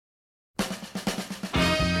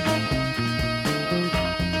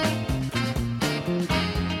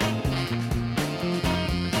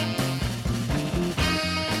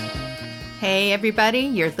Hey, everybody,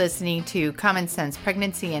 you're listening to Common Sense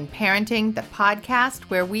Pregnancy and Parenting, the podcast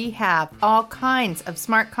where we have all kinds of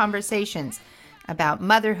smart conversations about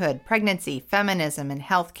motherhood, pregnancy, feminism, and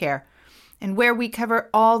healthcare, and where we cover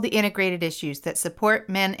all the integrated issues that support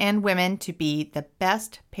men and women to be the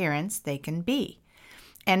best parents they can be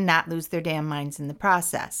and not lose their damn minds in the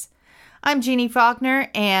process. I'm Jeannie Faulkner,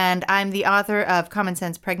 and I'm the author of Common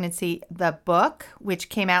Sense Pregnancy, the book, which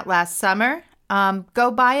came out last summer.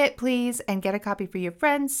 Go buy it, please, and get a copy for your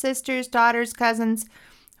friends, sisters, daughters, cousins,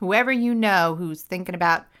 whoever you know who's thinking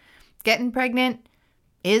about getting pregnant,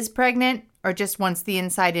 is pregnant, or just wants the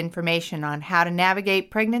inside information on how to navigate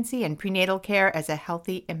pregnancy and prenatal care as a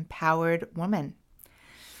healthy, empowered woman.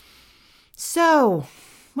 So,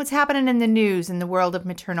 what's happening in the news in the world of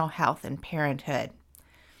maternal health and parenthood?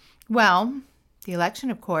 Well, the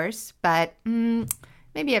election, of course, but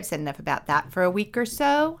maybe I've said enough about that for a week or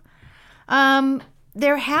so.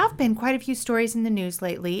 There have been quite a few stories in the news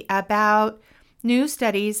lately about new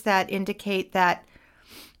studies that indicate that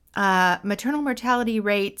maternal mortality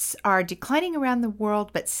rates are declining around the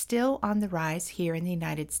world, but still on the rise here in the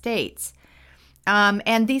United States.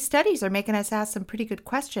 And these studies are making us ask some pretty good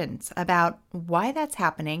questions about why that's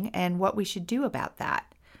happening and what we should do about that.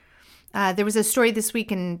 There was a story this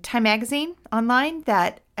week in Time Magazine online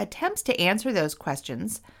that attempts to answer those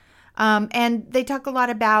questions. And they talk a lot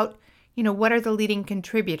about what are the leading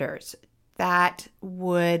contributors that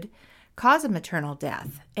would cause a maternal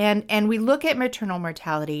death? And we look at maternal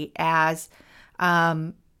mortality as,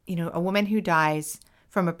 a woman who dies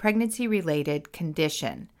from a pregnancy-related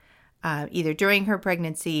condition, either during her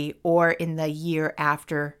pregnancy or in the year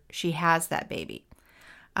after she has that baby.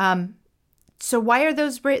 So why are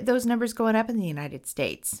those numbers going up in the United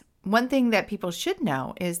States? One thing that people should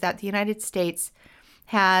know is that the United States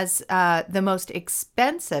has the most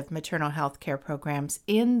expensive maternal health care programs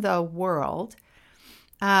in the world.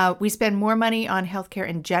 We spend more money on healthcare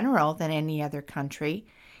in general than any other country,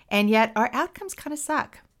 and yet our outcomes kind of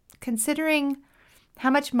suck. Considering how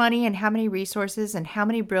much money and how many resources and how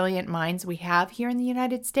many brilliant minds we have here in the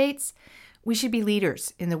United States, we should be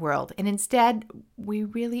leaders in the world, and instead, we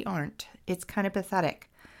really aren't. It's kind of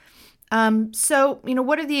pathetic. So,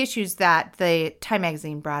 what are the issues that the Time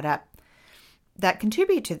Magazine brought up that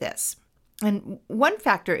contribute to this? And one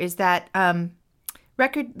factor is that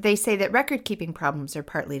they say that record-keeping problems are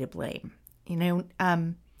partly to blame.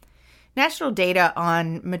 National data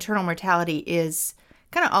on maternal mortality is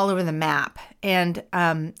kind of all over the map, and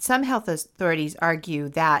some health authorities argue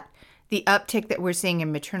that the uptick that we're seeing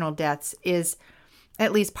in maternal deaths is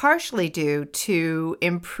at least partially due to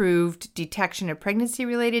improved detection of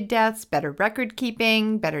pregnancy-related deaths, better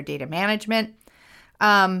record-keeping, better data management.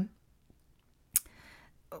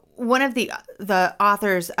 One of the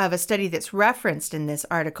authors of a study that's referenced in this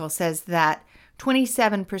article says that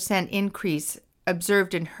 27% increase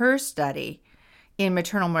observed in her study in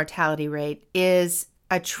maternal mortality rate is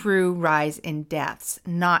a true rise in deaths,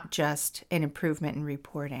 not just an improvement in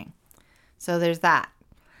reporting. So there's that.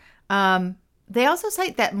 They also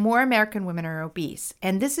cite that more American women are obese.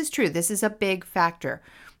 And this is true. This is a big factor.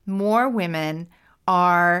 More women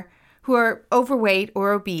who are overweight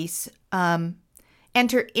or obese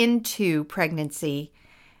enter into pregnancy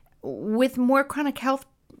with more chronic health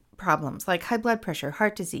problems like high blood pressure,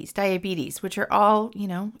 heart disease, diabetes, which are all,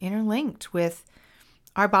 interlinked with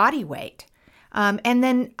our body weight. And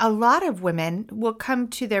then a lot of women will come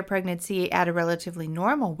to their pregnancy at a relatively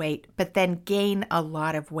normal weight, but then gain a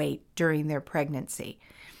lot of weight during their pregnancy.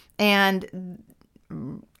 And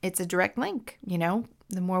it's a direct link,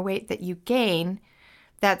 the more weight that you gain,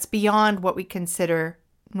 that's beyond what we consider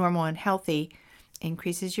normal and healthy,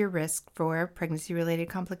 increases your risk for pregnancy-related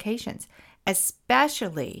complications,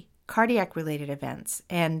 especially cardiac-related events.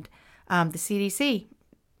 And the CDC,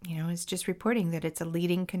 is just reporting that it's a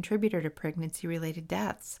leading contributor to pregnancy-related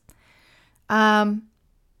deaths. Healthcare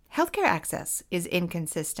access is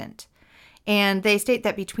inconsistent. And they state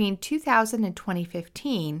that between 2000 and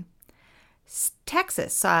 2015,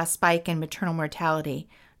 Texas saw a spike in maternal mortality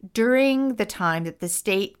during the time that the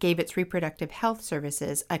state gave its reproductive health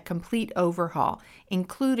services a complete overhaul,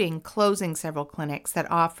 including closing several clinics that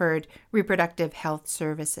offered reproductive health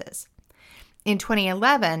services. In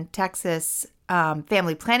 2011, Texas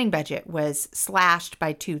family planning budget was slashed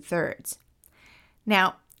by 2/3.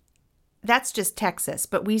 Now, that's just Texas,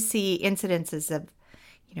 but we see incidences of,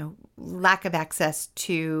 lack of access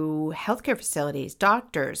to healthcare facilities,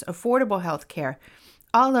 doctors, affordable healthcare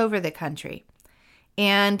all over the country.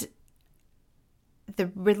 And the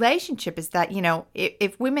relationship is that,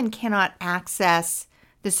 if women cannot access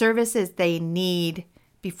the services they need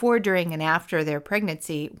before, during, and after their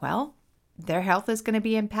pregnancy, well, their health is going to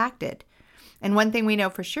be impacted. And one thing we know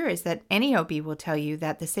for sure is that any OB will tell you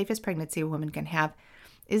that the safest pregnancy a woman can have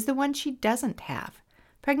is the one she doesn't have.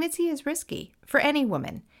 Pregnancy is risky for any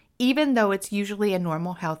woman, even though it's usually a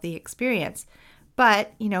normal, healthy experience.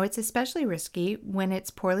 But, it's especially risky when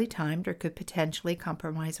it's poorly timed or could potentially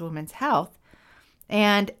compromise a woman's health.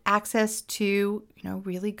 And access to,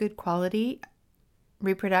 really good quality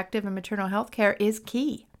reproductive and maternal health care is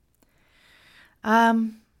key.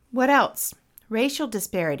 What else? Racial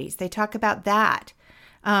disparities. They talk about that.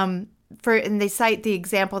 And they cite the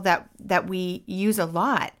example that we use a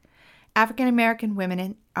lot. African American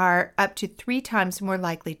women are up to 3 times more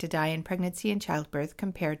likely to die in pregnancy and childbirth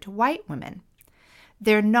compared to white women.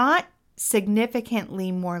 They're not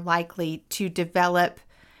significantly more likely to develop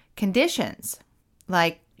conditions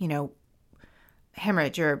like,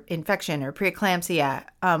 hemorrhage or infection or preeclampsia,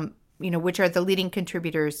 which are the leading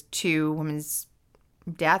contributors to women's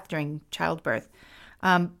death during childbirth.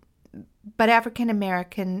 But African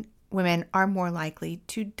American women are more likely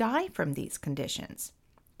to die from these conditions.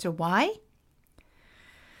 So why?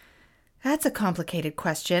 That's a complicated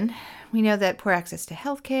question. We know that poor access to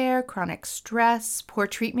healthcare, chronic stress, poor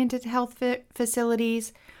treatment at health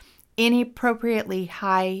facilities, inappropriately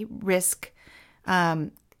high risk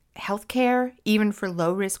healthcare, even for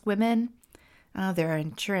low risk women. There are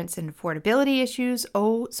insurance and affordability issues.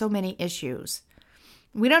 Oh, so many issues.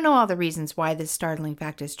 We don't know all the reasons why this startling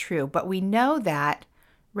fact is true, but we know that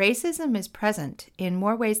racism is present in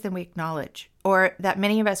more ways than we acknowledge, or that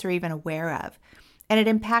many of us are even aware of. And it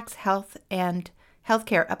impacts health and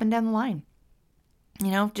healthcare up and down the line.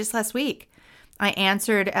 Just last week, I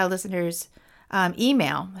answered a listener's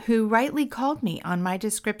email who rightly called me on my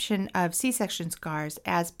description of C-section scars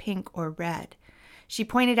as pink or red. She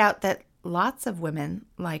pointed out that lots of women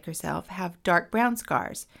like herself have dark brown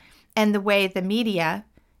scars. And the way the media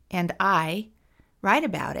and I write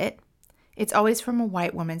about it, it's always from a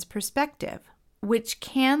white woman's perspective, which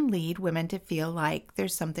can lead women to feel like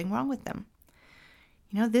there's something wrong with them.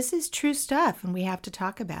 This is true stuff, and we have to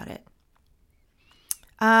talk about it.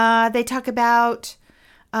 They talk about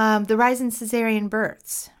the rise in cesarean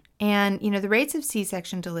births. And, the rates of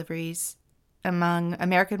C-section deliveries among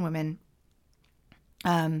American women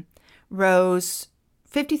rose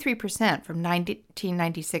 53% from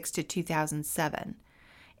 1996 to 2007.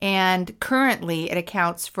 And currently, it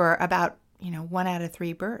accounts for about, 1 out of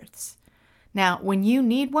 3 births. Now, when you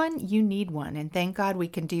need one, you need one. And thank God we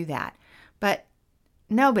can do that. But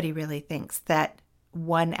nobody really thinks that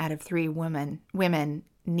 1 out of 3 women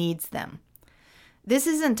needs them. This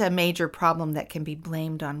isn't a major problem that can be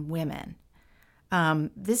blamed on women.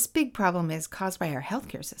 This big problem is caused by our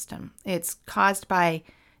healthcare system. It's caused by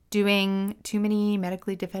doing too many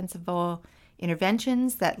medically defensible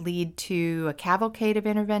interventions that lead to a cavalcade of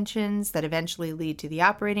interventions that eventually lead to the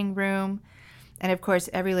operating room. And of course,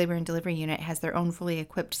 every labor and delivery unit has their own fully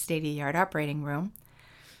equipped state-of-the-art operating room.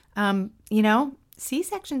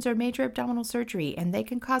 C-sections are major abdominal surgery, and they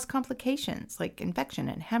can cause complications like infection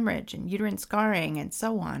and hemorrhage and uterine scarring and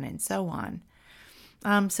so on and so on.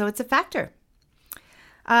 So it's a factor.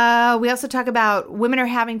 We also talk about women are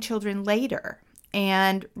having children later.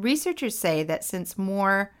 And researchers say that since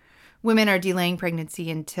more women are delaying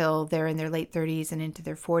pregnancy until they're in their late 30s and into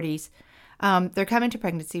their 40s, they're coming to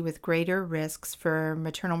pregnancy with greater risks for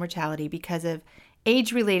maternal mortality because of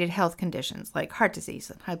age-related health conditions like heart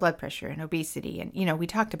disease and high blood pressure and obesity. And, we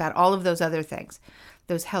talked about all of those other things,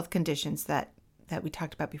 those health conditions that we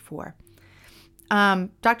talked about before.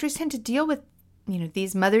 Doctors tend to deal with,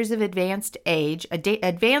 these mothers of advanced age,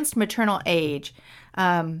 advanced maternal age,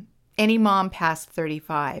 any mom past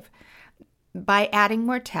 35, by adding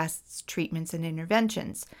more tests, treatments, and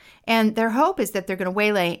interventions. And their hope is that they're going to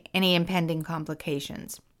waylay any impending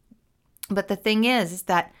complications. But the thing is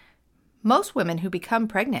that most women who become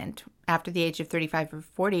pregnant after the age of 35 or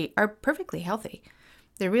 40 are perfectly healthy.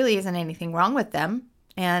 There really isn't anything wrong with them.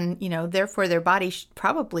 And, therefore their body should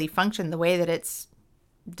probably function the way that it's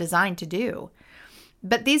designed to do.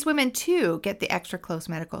 But these women, too, get the extra close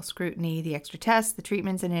medical scrutiny, the extra tests, the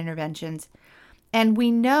treatments and interventions. And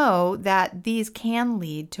we know that these can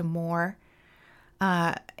lead to more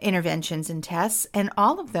interventions and tests, and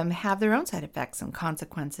all of them have their own side effects and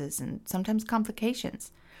consequences and sometimes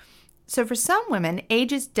complications. So for some women,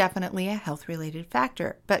 age is definitely a health-related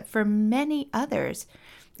factor, but for many others,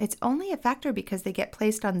 it's only a factor because they get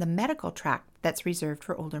placed on the medical track that's reserved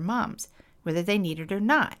for older moms, whether they need it or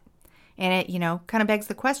not. And it, kind of begs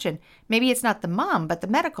the question, maybe it's not the mom, but the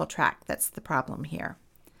medical track that's the problem here.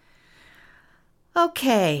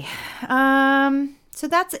 Okay, So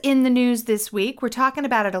that's in the news this week. We're talking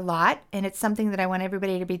about it a lot, and it's something that I want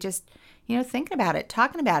everybody to be just, thinking about it,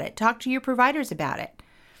 talking about it. Talk to your providers about it.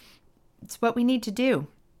 It's what we need to do.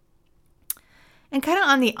 And kind of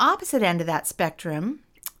on the opposite end of that spectrum,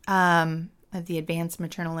 of the advanced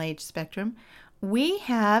maternal age spectrum, we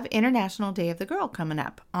have International Day of the Girl coming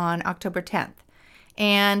up on October 10th.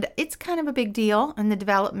 And it's kind of a big deal in the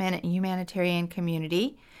development and humanitarian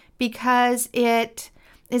community because it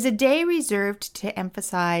is a day reserved to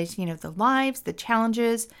emphasize, the lives, the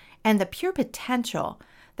challenges, and the pure potential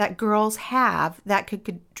that girls have that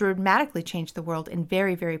could dramatically change the world in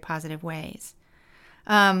very, very positive ways.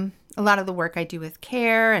 A lot of the work I do with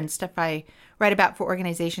CARE and stuff I write about for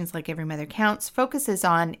organizations like Every Mother Counts focuses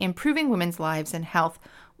on improving women's lives and health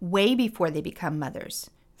way before they become mothers.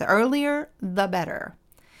 The earlier, the better.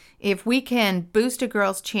 If we can boost a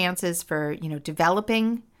girl's chances for,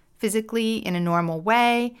 developing physically in a normal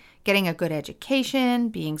way, getting a good education,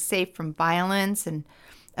 being safe from violence, and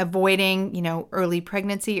avoiding, early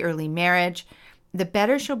pregnancy, early marriage, the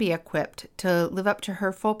better she'll be equipped to live up to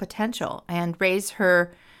her full potential and raise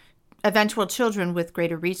her eventual children with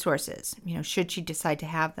greater resources, should she decide to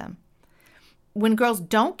have them. When girls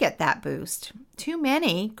don't get that boost, too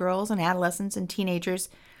many girls and adolescents and teenagers,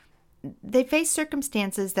 they face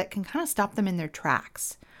circumstances that can kind of stop them in their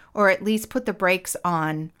tracks, or at least put the brakes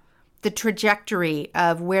on the trajectory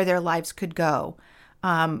of where their lives could go,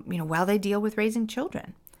 while they deal with raising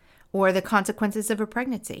children or the consequences of a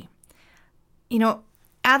pregnancy.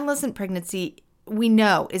 Adolescent pregnancy, we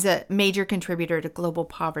know, is a major contributor to global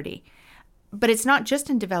poverty, but it's not just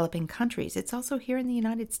in developing countries. It's also here in the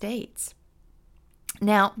United States.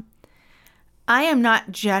 Now, I am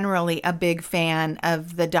not generally a big fan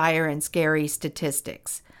of the dire and scary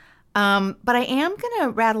statistics, but I am going to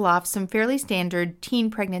rattle off some fairly standard teen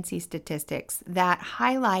pregnancy statistics that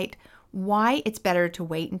highlight why it's better to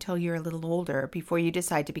wait until you're a little older before you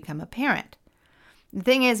decide to become a parent. The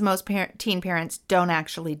thing is, most teen parents don't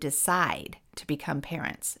actually decide to become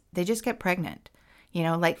parents. They just get pregnant.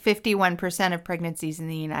 Like 51% of pregnancies in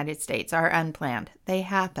the United States are unplanned. They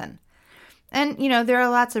happen. And, there are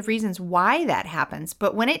lots of reasons why that happens.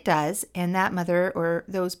 But when it does, and that mother or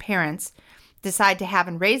those parents decide to have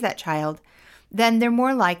and raise that child, then they're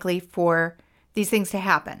more likely for these things to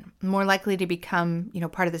happen, more likely to become,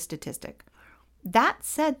 part of the statistic. That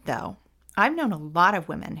said, though, I've known a lot of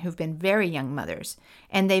women who've been very young mothers,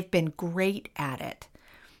 and they've been great at it.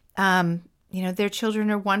 Their children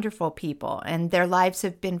are wonderful people, and their lives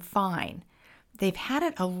have been fine. They've had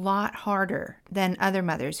it a lot harder than other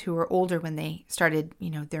mothers who were older when they started,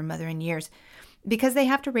 their mothering years, because they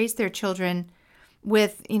have to raise their children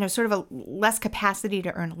with, sort of a less capacity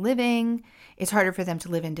to earn a living. It's harder for them to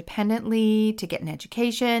live independently, to get an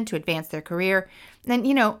education, to advance their career.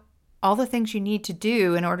 And, all the things you need to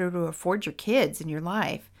do in order to afford your kids in your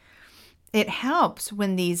life. It helps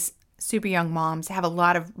when these super young moms have a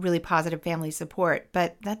lot of really positive family support,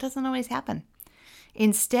 but that doesn't always happen.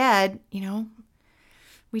 Instead,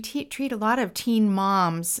 we treat a lot of teen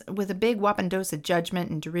moms with a big whopping dose of judgment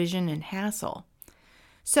and derision and hassle.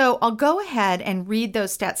 So I'll go ahead and read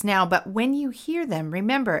those stats now, but when you hear them,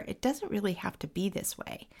 remember, it doesn't really have to be this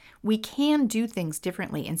way. We can do things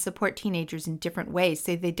differently and support teenagers in different ways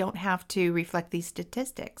so they don't have to reflect these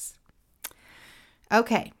statistics.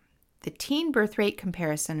 Okay, the teen birth rate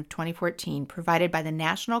comparison of 2014 provided by the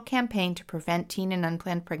National Campaign to Prevent Teen and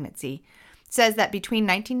Unplanned Pregnancy says that between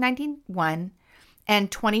 1991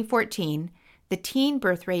 and 2014, the teen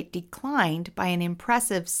birth rate declined by an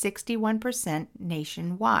impressive 61%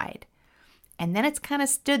 nationwide. And then it's kind of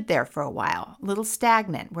stood there for a while, a little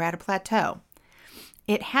stagnant. We're at a plateau.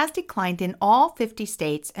 It has declined in all 50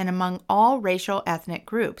 states and among all racial ethnic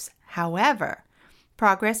groups. However,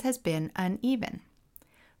 progress has been uneven.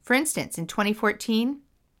 For instance, in 2014,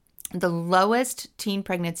 the lowest teen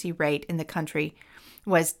pregnancy rate in the country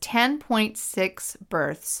was 10.6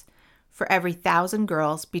 births for every 1,000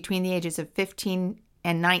 girls between the ages of 15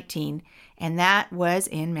 and 19, and that was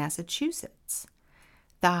in Massachusetts.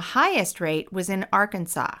 The highest rate was in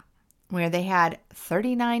Arkansas, where they had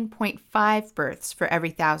 39.5 births for every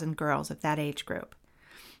 1,000 girls of that age group.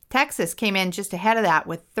 Texas came in just ahead of that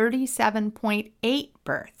with 37.8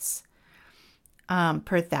 births per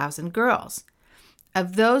 1,000 girls.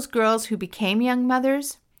 Of those girls who became young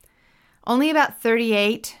mothers, only about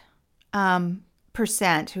 38%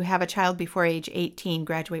 who have a child before age 18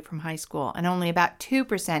 graduate from high school, and only about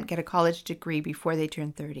 2% get a college degree before they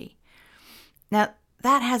turn 30. Now,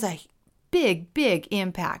 that has a big, big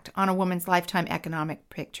impact on a woman's lifetime economic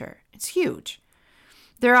picture. It's huge.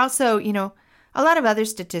 There are also, a lot of other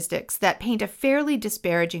statistics that paint a fairly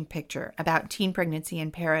disparaging picture about teen pregnancy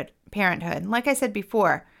and parenthood. And like I said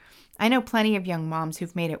before, I know plenty of young moms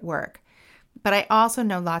who've made it work. But I also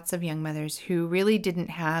know lots of young mothers who really didn't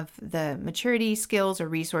have the maturity, skills, or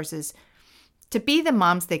resources to be the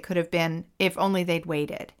moms they could have been if only they'd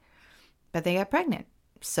waited. But they got pregnant,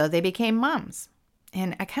 so they became moms.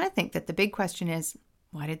 And I kind of think that the big question is,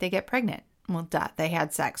 why did they get pregnant? Well, duh, they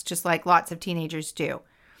had sex, just like lots of teenagers do.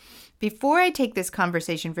 Before I take this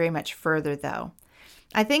conversation very much further, though,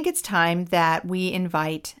 I think it's time that we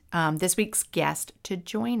invite this week's guest to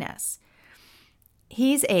join us.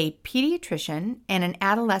 He's a pediatrician and an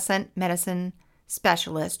adolescent medicine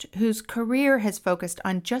specialist whose career has focused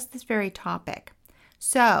on just this very topic.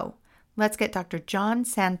 So let's get Dr. John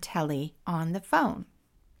Santelli on the phone.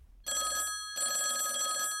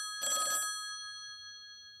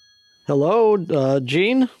 Hello,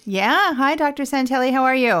 Jean. Yeah. Hi, Dr. Santelli. How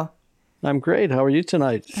are you? I'm great. How are you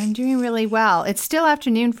tonight? I'm doing really well. It's still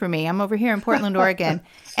afternoon for me. I'm over here in Portland, Oregon.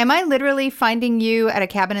 Am I literally finding you at a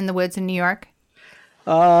cabin in the woods in New York?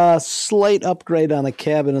 Slight upgrade on a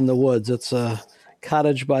cabin in the woods. It's a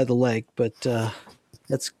cottage by the lake, but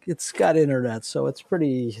it's got internet, so it's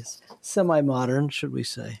pretty semi-modern, should we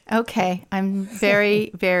say. Okay. I'm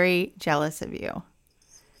very, very jealous of you.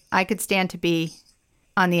 I could stand to be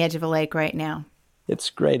on the edge of a lake right now. It's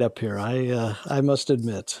great up here, I must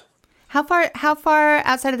admit. How far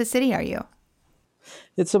outside of the city are you?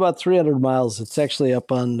 It's about 300 miles. It's actually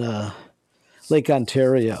up on Lake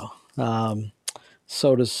Ontario.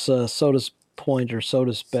 Sodus Point or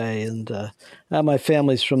Sodus Bay, and my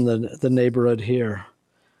family's from the neighborhood here,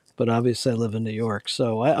 but obviously I live in New York,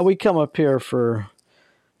 so we come up here to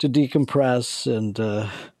decompress and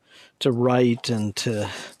to write and to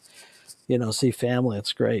see family.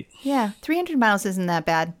 It's great. Yeah, 300 miles isn't that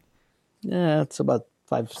bad. Yeah, it's about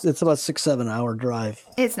 6-7 hour drive.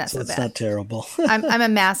 It's not so bad. It's not terrible. I'm a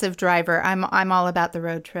massive driver. I'm all about the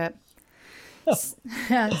road trip.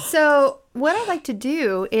 So what I'd like to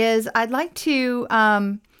do is I'd like to,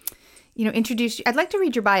 introduce you. I'd like to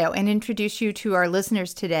read your bio and introduce you to our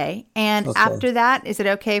listeners today. And Okay. After that, is it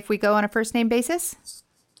okay if we go on a first name basis?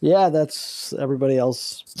 Yeah, that's everybody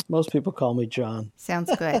else. Most people call me John.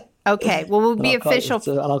 Sounds good. Okay. Well, we'll be official.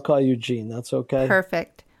 I'll call you Jean. That's okay.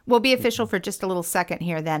 Perfect. We'll be official for just a little second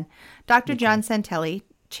here then. Dr. John Santelli,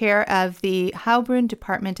 chair of the Heilbronn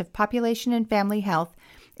Department of Population and Family Health,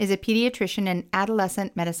 is a pediatrician and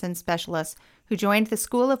adolescent medicine specialist who joined the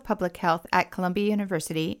School of Public Health at Columbia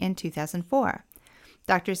University in 2004.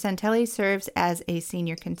 Dr. Santelli serves as a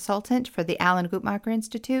senior consultant for the Alan Guttmacher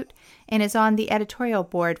Institute and is on the editorial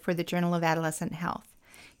board for the Journal of Adolescent Health.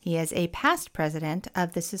 He is a past president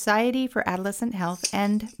of the Society for Adolescent Health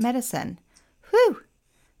and Medicine. Whew,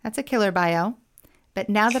 that's a killer bio. But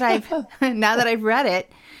now that I've read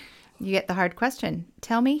it, you get the hard question.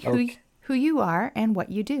 Tell me who you are and what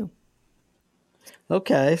you do.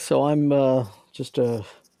 Okay, so I'm like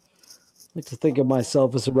to think of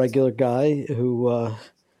myself as a regular guy who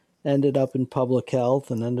ended up in public health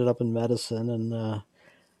and ended up in medicine, and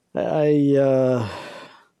I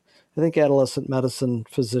think adolescent medicine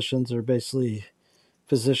physicians are basically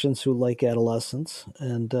physicians who like adolescents,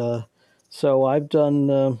 and so I've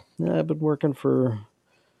been working for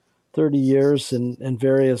 30 years in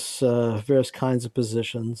various kinds of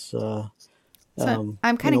positions. So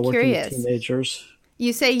I'm kind of working with curious. teenagers.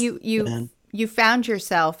 You say you found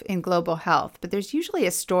yourself in global health, but there's usually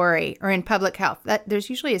a story, or in public health, there's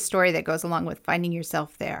usually a story that goes along with finding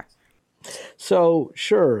yourself there. So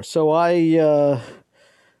sure. So I've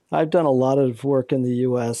done a lot of work in the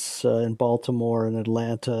U.S. In Baltimore and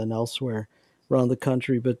Atlanta and elsewhere around the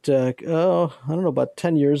country. But I don't know, about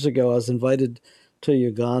 10 years ago, I was invited to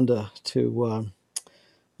Uganda to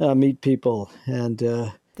meet people and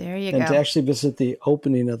There you and go. to actually visit the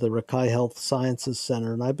opening of the Rakai Health Sciences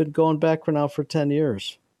Center. And I've been going back for 10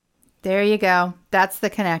 years. There you go. That's the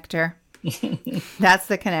connector. That's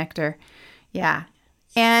the connector. Yeah.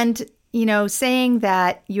 And, saying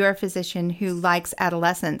that you're a physician who likes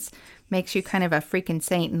adolescents makes you kind of a freaking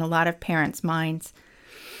saint in a lot of parents'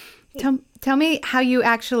 Tell me how you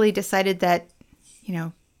actually decided that,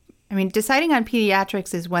 deciding on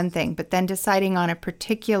pediatrics is one thing, but then deciding on a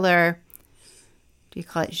particular, do you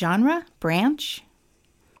call it genre, branch?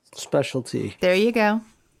 Specialty. There you go.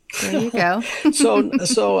 There you go.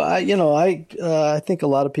 So I think a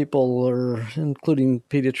lot of people are, including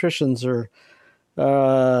pediatricians,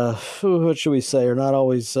 what should we say, are not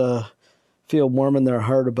always feel warm in their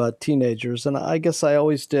heart about teenagers. And I guess I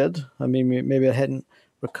always did. I mean, maybe I hadn't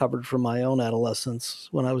recovered from my own adolescence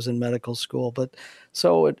when I was in medical school, but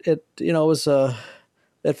so it was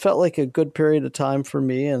it felt like a good period of time for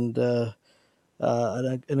me, and a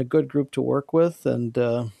good group to work with,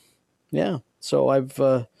 and yeah. So I've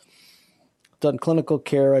done clinical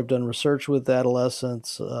care. I've done research with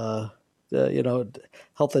adolescents. You know,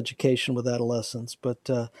 health education with adolescents. But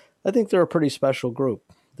I think they're a pretty special group.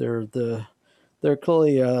 They're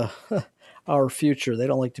clearly our future. They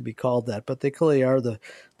don't like to be called that, but they clearly are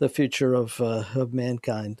the future of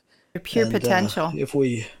mankind. Your pure And potential. if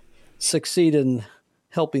we succeed in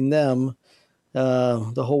helping them,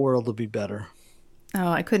 the whole world will be better. Oh,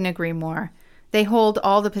 I couldn't agree more. They hold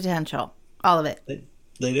all the potential, all of it.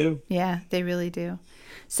 They do. Yeah, they really do.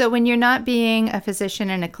 So when you're not being a physician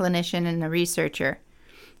and a clinician and a researcher,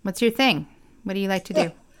 what's your thing? What do you like to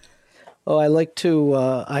do? Oh, I like to.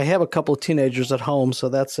 I have a couple of teenagers at home, so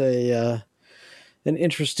that's a an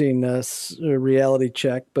interesting reality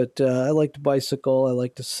check. But I like to bicycle. I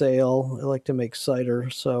like to sail. I like to make cider.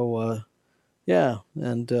 So yeah,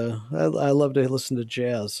 and I love to listen to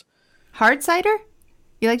jazz. Hard cider?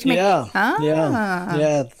 You like to make? Yeah, Ah,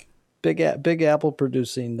 yeah. Big apple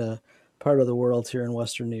producing part of the world here in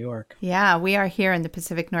Western New York. yeah. We are here in the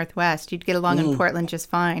Pacific Northwest. You'd get along in Portland just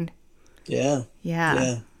fine. Yeah, Yeah,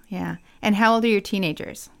 yeah. yeah. And how old are your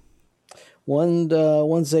teenagers?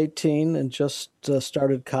 One's 18 and just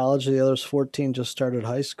started college. The other's 14, just started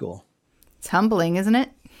high school. It's humbling, isn't it?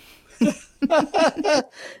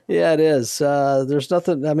 Yeah, it is. There's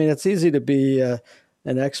nothing. I mean, it's easy to be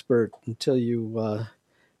an expert until you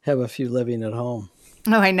have a few living at home.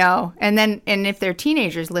 Oh, I know. And if they're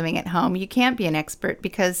teenagers living at home, you can't be an expert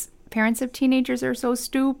because parents of teenagers are so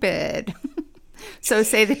stupid. So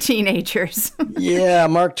say the teenagers. Yeah,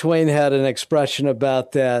 Mark Twain had an expression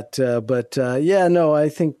about that. But yeah, no, I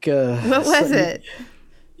think What was it?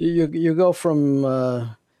 you go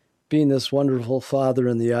from being this wonderful father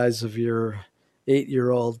in the eyes of your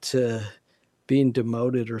 8-year-old to being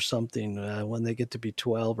demoted or something when they get to be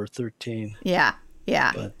 12 or 13. Yeah,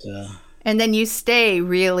 yeah. But And then you stay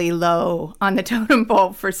really low on the totem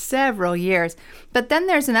pole for several years. But then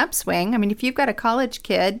there's an upswing. I mean, if you've got a college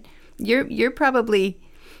kid, you're probably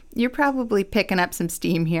picking up some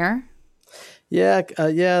steam here. yeah,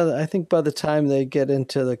 yeah. I think by the time they get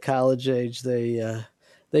into the college age, they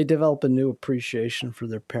develop a new appreciation for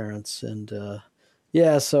their parents, and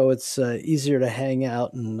yeah, so it's easier to hang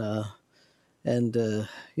out and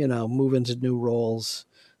you know, move into new roles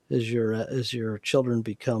as your children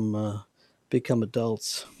become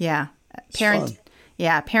adults. Yeah. It's fun.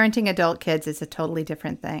 Yeah, parenting adult kids is a totally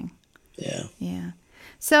different thing. Yeah. Yeah.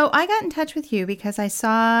 So I got in touch with you because I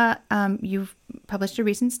saw you've published a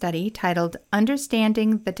recent study titled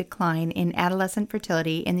Understanding the Decline in Adolescent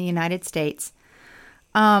Fertility in the United States.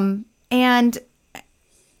 And,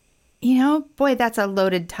 you know, boy, that's a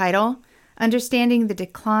loaded title. Understanding the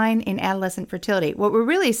Decline in Adolescent Fertility. What we're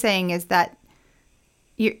really saying is that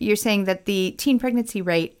you're saying that the teen pregnancy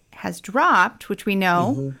rate has dropped, which we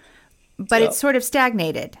know, but it's sort of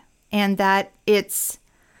stagnated, and that it's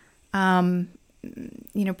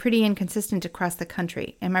you know, pretty inconsistent across the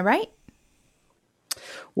country. Am I right?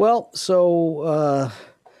 Well, so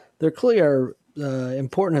there clearly are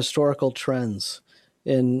important historical trends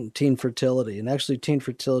in teen fertility, and actually, teen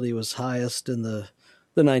fertility was highest in the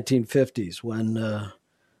 1950s when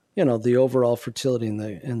you know, the overall fertility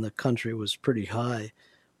in the country was pretty high.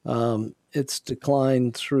 It's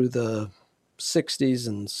declined through the 60s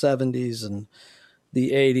and 70s and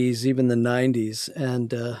the 80s, even the 90s,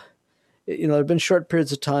 and you know, there have been short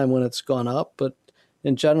periods of time when it's gone up, but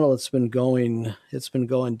in general, it's been going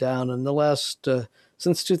down. And the last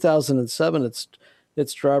since 2007,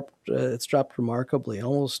 it's dropped remarkably,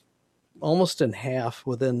 almost in half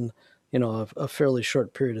within, you know, a fairly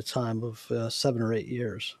short period of time of 7 or 8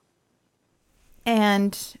 years.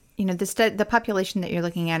 And, you know, the population that you're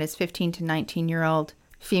looking at is 15 to 19-year-old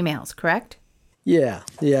females, correct? Yeah,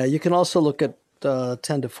 yeah. You can also look at 10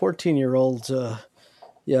 to 14-year-olds.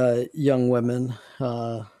 Young women.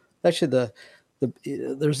 Actually,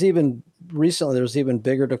 there's even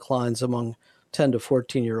bigger declines among 10 to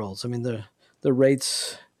 14-year-olds. I mean, the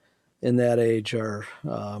rates in that age are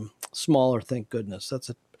smaller. Thank goodness.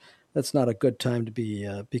 That's not a good time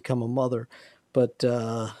to become a mother. But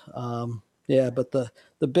yeah, but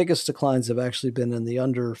the biggest declines have actually been in the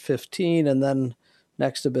under 15, and then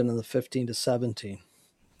next have been in the 15 to 17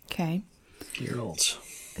 Okay. year olds.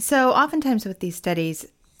 So oftentimes with these studies,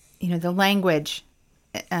 you know, the language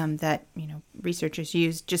that, you know, researchers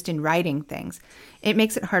use just in writing things, it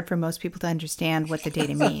makes it hard for most people to understand what the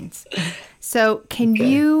data means. So can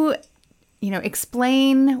you know,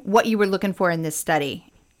 explain what you were looking for in this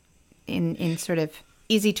study in sort of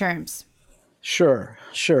easy terms? Sure,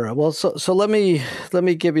 sure. Well, so let me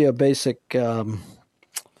give you a basic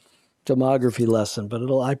demography lesson,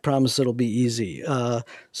 but I promise it'll be easy.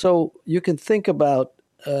 So you can think about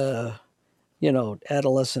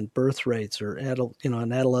adolescent birth rates or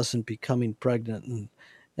an adolescent becoming pregnant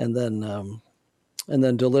and then and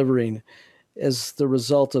then delivering as the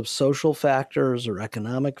result of social factors or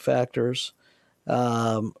economic factors.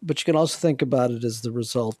 But you can also think about it as the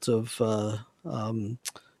result of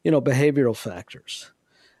behavioral factors.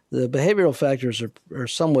 The behavioral factors are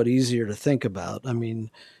somewhat easier to think about. I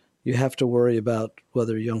mean, you have to worry about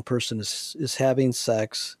whether a young person is having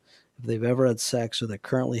sex, if they've ever had sex, or they're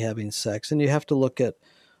currently having sex, and you have to look at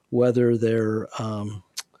whether they're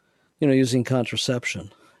using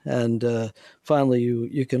contraception. And finally,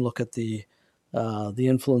 you can look at the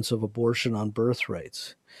influence of abortion on birth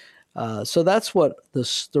rates. So that's what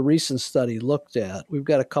the recent study looked at. We've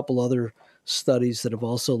got a couple other studies that have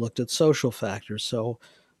also looked at social factors. So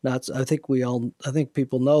not I think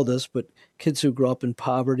people know this, but kids who grow up in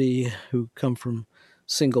poverty, who come from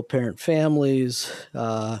single parent families,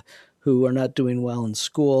 who are not doing well in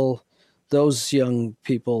school, those young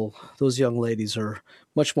people, those young ladies are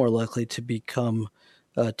much more likely to become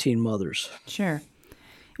teen mothers. Sure.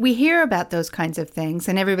 We hear about those kinds of things,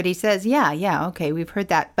 and everybody says, yeah, yeah, okay, we've heard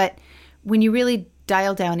that. But when you really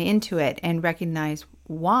dial down into it and recognize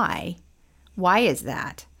why is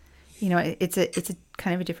that? It's a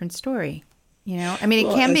kind of a different story. I mean,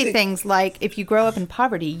 it can be things like if you grow up in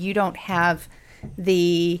poverty, you don't have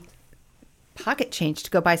the pocket change to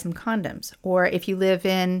go buy some condoms. Or if you live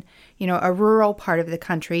in, a rural part of the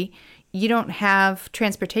country, you don't have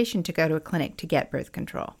transportation to go to a clinic to get birth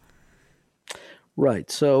control. Right.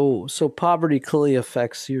 So poverty clearly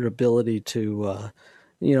affects your ability to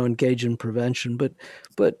engage in prevention, but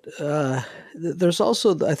there's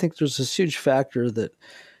also, I think there's this huge factor that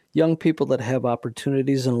young people that have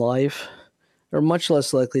opportunities in life are much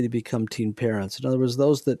less likely to become teen parents. In other words,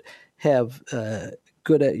 those that have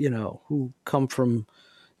good at who come from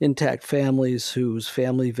intact families whose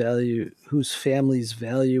families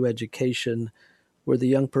value education, where the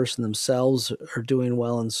young person themselves are doing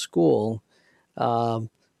well in school. Um,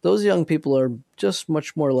 those young people are just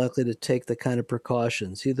much more likely to take the kind of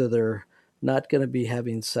precautions. Either they're not going to be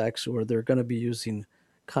having sex or they're going to be using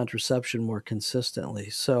contraception more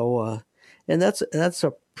consistently. And that's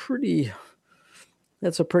a pretty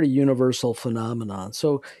universal phenomenon.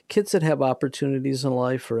 So kids that have opportunities in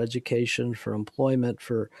life for education, for employment,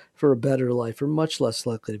 for a better life are much less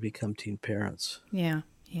likely to become teen parents. Yeah,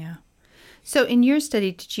 yeah. So in your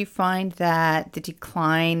study, did you find that the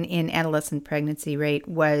decline in adolescent pregnancy rate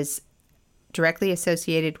was directly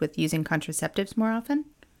associated with using contraceptives more often?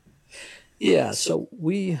 Yeah, so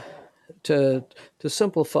to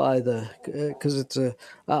simplify to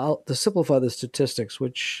simplify the statistics,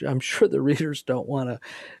 which I'm sure the readers don't want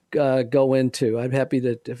to go into. I'm happy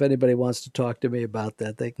to, if anybody wants to talk to me about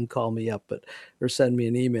that, they can call me up, or send me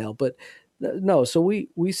an email. But no, so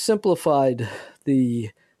we simplified the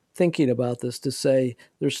thinking about this to say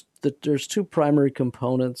there's two primary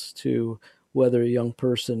components to whether a young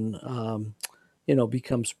person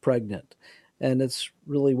becomes pregnant, and it's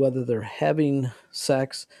really whether they're having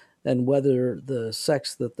sex and whether the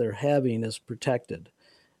sex that they're having is protected.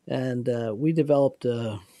 And we developed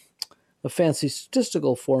a fancy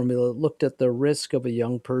statistical formula that looked at the risk of a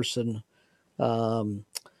young person, um,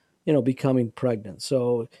 becoming pregnant.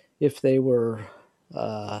 So if they were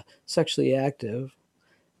sexually active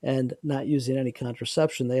and not using any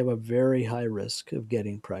contraception, they have a very high risk of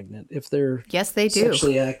getting pregnant. If they're Yes, they do.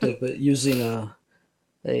 sexually active but using a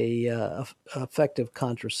effective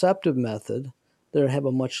contraceptive method, they have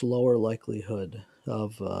a much lower likelihood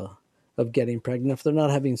of getting pregnant. If they're not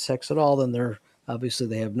having sex at all, then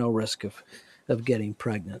they have no risk of getting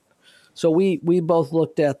pregnant. So we both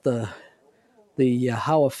looked at the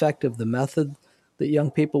how effective the method that young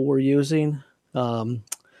people were using, um,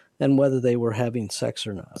 and whether they were having sex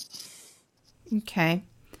or not. Okay.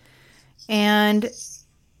 And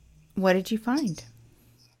what did you find?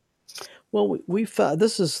 Well, we found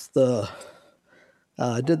this is the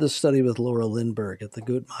I did this study with Laura Lindberg at the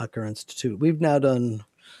Guttmacher Institute. We've now done,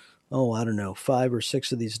 I don't know, five or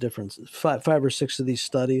six of these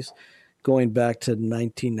studies, going back to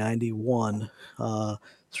 1991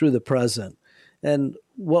 through the present. And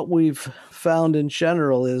what we've found in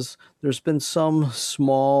general is there's been some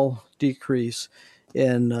small decrease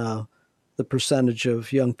in the percentage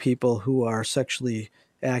of young people who are sexually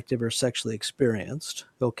active or sexually experienced.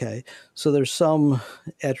 Okay. So there's some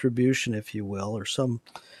attribution, if you will, or some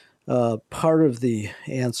part of the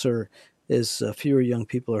answer is fewer young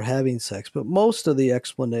people are having sex. But most of the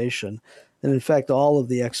explanation And in fact, all of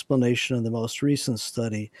the explanation in the most recent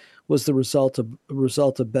study was the result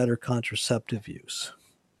of better contraceptive use.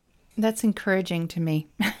 That's encouraging to me.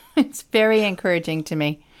 It's very encouraging to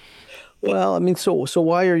me. Well, I mean, so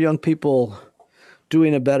why are young people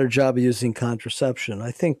doing a better job of using contraception?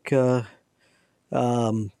 I think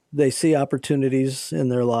they see opportunities in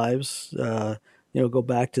their lives. Go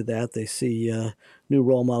back to that. They see new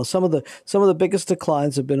role models. Some of the biggest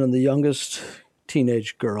declines have been in the youngest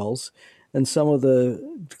teenage girls, and some of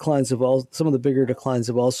the bigger declines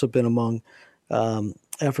have also been among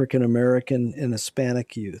African American and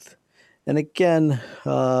Hispanic youth. And again,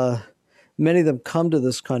 many of them come to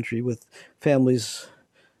this country with families,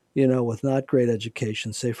 with not great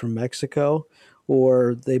education, say from Mexico,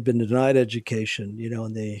 or they've been denied education,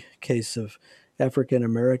 in the case of African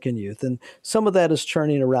American youth. And some of that is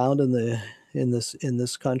turning around in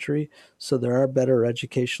this country. So there are better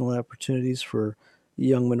educational opportunities for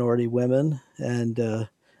young minority women. And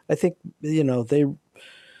I think, they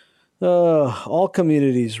all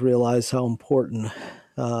communities realize how important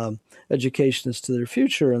education is to their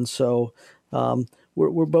future. And so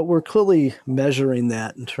we're clearly measuring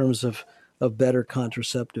that in terms of better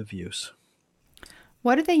contraceptive use.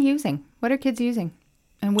 What are they using? What are kids using?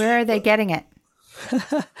 And where are they getting it?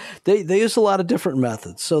 They use a lot of different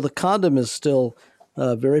methods. So the condom is still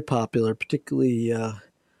very popular, particularly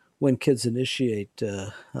when kids initiate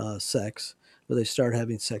sex, or they start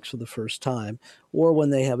having sex for the first time, or when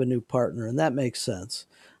they have a new partner, and that makes sense.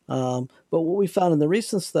 But what we found in the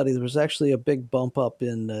recent study, there was actually a big bump up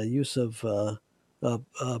in use of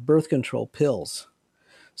birth control pills.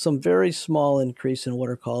 Some very small increase in what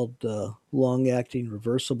are called long-acting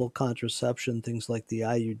reversible contraception, things like the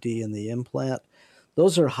IUD and the implant.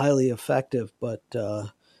 Those are highly effective, but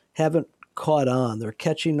haven't caught on. They're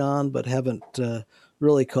catching on, but haven't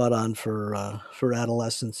really caught on for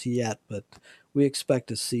adolescents yet. But we expect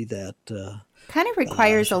to see that. Kind of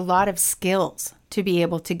requires a lot of skills to be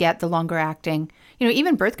able to get the longer acting,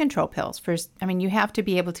 even birth control pills. First, you have to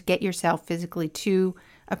be able to get yourself physically to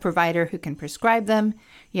a provider who can prescribe them.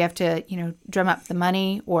 You have to, drum up the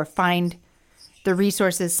money or find the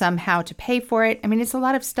resources somehow to pay for it. It's a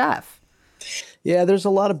lot of stuff. Yeah, there's a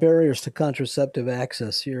lot of barriers to contraceptive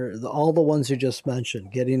access. All the ones you just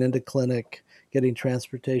mentioned, getting into clinic, getting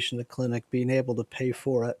transportation to clinic, being able to pay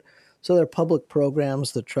for it. So there are public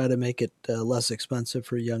programs that try to make it less expensive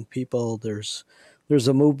for young people. There's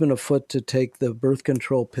a movement afoot to take the birth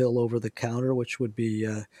control pill over the counter, which would be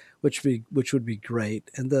great.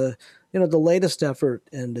 And the latest effort,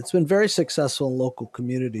 and it's been very successful in local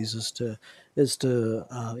communities, is to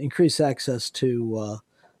increase access to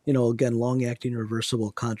again, long-acting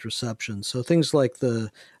reversible contraception. So things like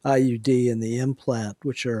the IUD and the implant,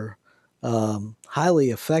 which are highly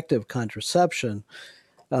effective contraception.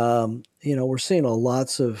 We're seeing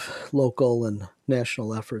lots of local and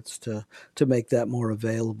national efforts to make that more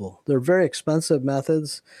available. They're very expensive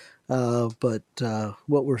methods, but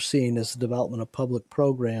what we're seeing is the development of public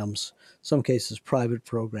programs, some cases private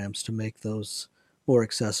programs, to make those more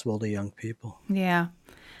accessible to young people. Yeah.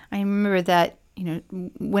 I remember that,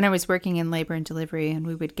 when I was working in labor and delivery and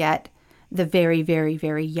we would get the very, very,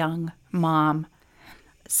 very young mom,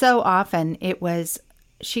 so often it was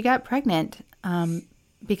she got pregnant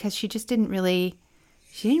because she didn't really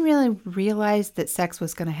realize that sex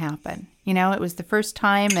was going to happen. It was the first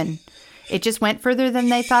time and it just went further than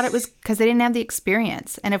they thought it was because they didn't have the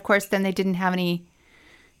experience. And of course, then they didn't have any,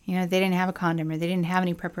 they didn't have a condom or they didn't have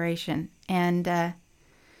any preparation. And,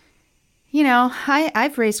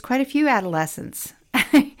 I've raised quite a few adolescents.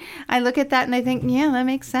 I look at that and I think, yeah, that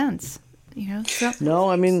makes sense. So. No,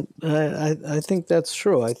 I think that's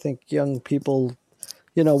true. I think young people,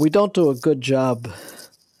 we don't do a good job.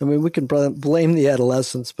 We can blame the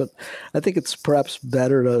adolescents, but I think it's perhaps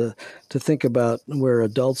better to think about where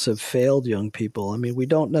adults have failed young people. We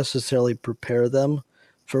don't necessarily prepare them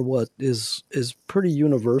for what is pretty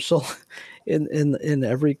universal in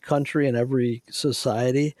every country and every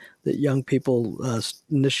society, that young people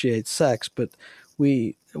initiate sex, but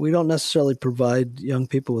we don't necessarily provide young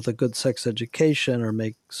people with a good sex education or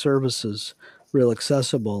make services real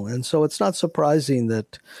accessible. And so it's not surprising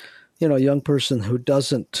that a young person who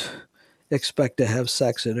doesn't expect to have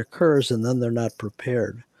sex, it occurs, and then they're not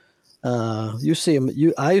prepared. You see them.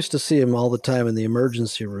 I used to see them all the time in the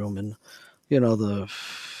emergency room, and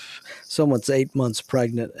someone's 8 months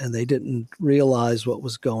pregnant, and they didn't realize what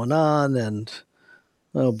was going on, and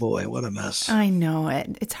oh boy, what a mess! I know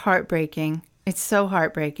it. It's heartbreaking. It's so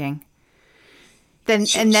heartbreaking.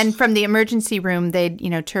 Then from the emergency room,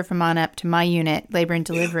 they'd turf them on up to my unit, labor and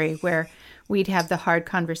delivery, where we'd have the hard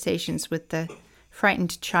conversations with the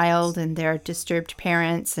frightened child and their disturbed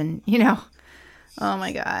parents, and oh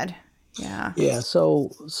my God. Yeah. Yeah,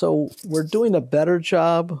 so we're doing a better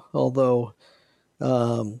job, although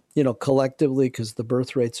collectively because the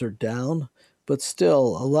birth rates are down, but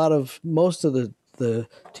still most of the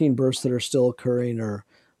teen births that are still occurring are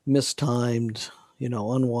mistimed,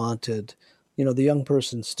 unwanted. The young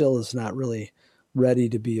person still is not really ready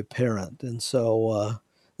to be a parent, and so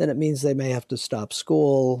then it means they may have to stop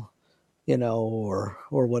school, or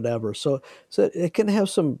whatever. So it can have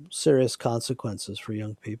some serious consequences for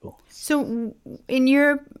young people. So in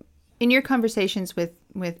your conversations with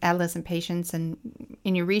adolescent patients and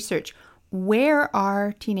in your research, where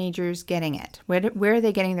are teenagers getting it? Where are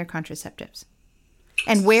they getting their contraceptives?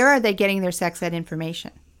 And where are they getting their sex ed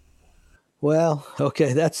information? Well,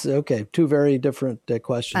 okay, that's okay. Two very different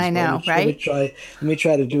questions. I But know, let me right? try. Let me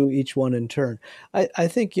try to do each one in turn. I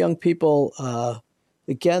think young people,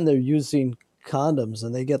 again, they're using condoms,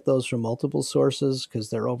 and they get those from multiple sources because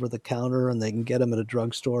they're over the counter, and they can get them at a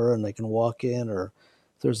drugstore, and they can walk in, or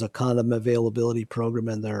there's a condom availability program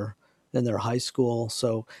in their high school.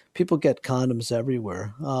 So people get condoms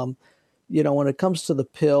everywhere. When it comes to the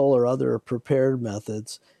pill or other prepared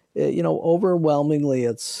methods, overwhelmingly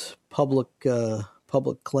it's public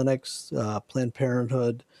clinics, Planned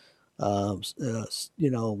Parenthood,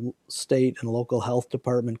 state and local health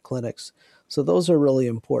department clinics. So those are really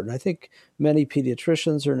important. I think many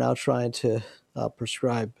pediatricians are now trying to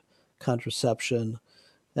prescribe contraception,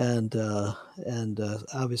 and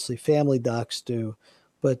obviously family docs do.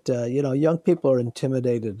 But young people are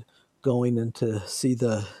intimidated going in to see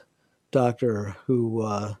the doctor who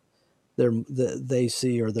they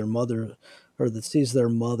see, or their mother, or that sees their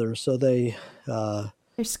mother. So they, They're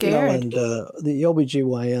scared. and the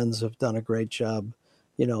OBGYNs have done a great job,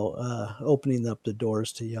 opening up the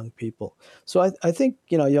doors to young people. So I think,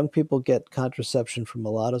 young people get contraception from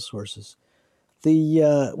a lot of sources.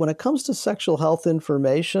 When it comes to sexual health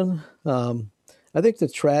information, I think the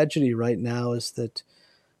tragedy right now is that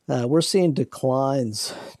we're seeing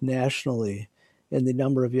declines nationally in the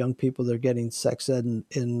number of young people that are getting sex ed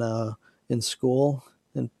in school,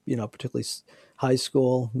 and particularly high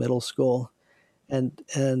school, middle school,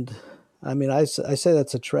 and I mean I say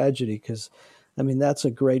that's a tragedy because I mean that's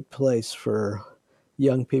a great place for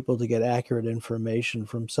young people to get accurate information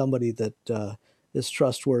from somebody that is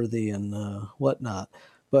trustworthy and whatnot.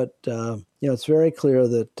 But it's very clear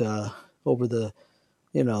that over the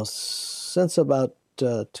since about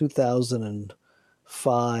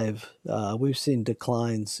 2005, we've seen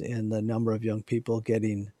declines in the number of young people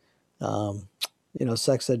getting,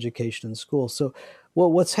 sex education in school. So,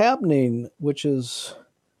 what's happening, which is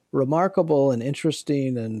remarkable and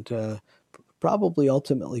interesting and probably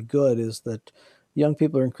ultimately good, is that young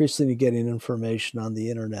people are increasingly getting information on the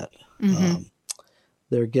internet. Mm-hmm. Um,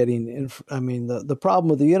 they're getting, I mean, the problem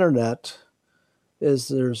with the internet is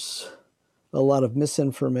there's a lot of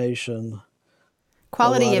misinformation, a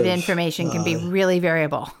Quality lot of of information can be really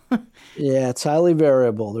variable. yeah, it's highly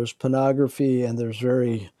variable. There's pornography, and there's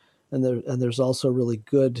also really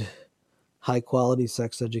good high quality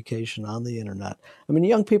sex education on the internet. I mean,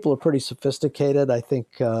 young people are pretty sophisticated. I think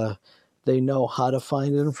they know how to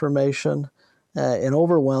find information, and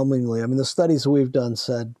overwhelmingly, I mean, the studies we've done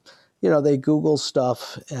said, they Google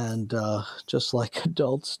stuff, and just like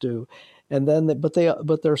adults do, and then but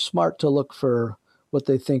they're smart to look for what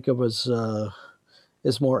they think of as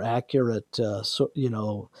is more accurate,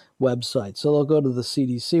 websites. So they'll go to the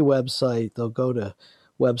CDC website, they'll go to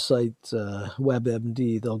website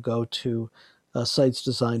WebMD, they'll go to sites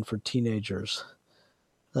designed for teenagers,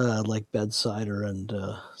 like Bedsider, and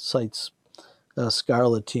sites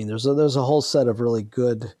Scarleteen. There's a whole set of really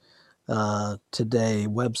good today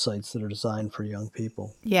websites that are designed for young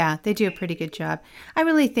people. Yeah, they do a pretty good job. I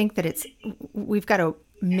really think that we've got a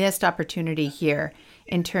missed opportunity here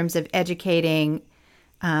in terms of educating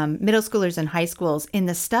middle schoolers and high schools in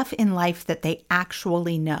the stuff in life that they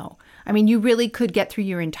actually know. I mean, you really could get through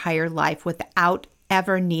your entire life without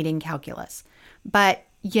ever needing calculus. But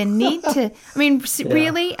you need to, I mean, Yeah,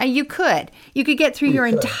 really, you could. You could get through you your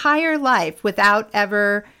could. entire life without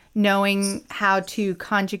ever knowing how to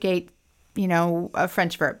conjugate, a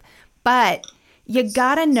French verb. But you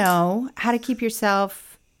gotta know how to keep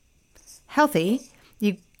yourself healthy.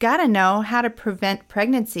 You got to know how to prevent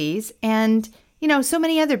pregnancies and, so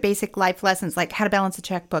many other basic life lessons like how to balance a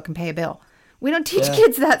checkbook and pay a bill. We don't teach Yeah.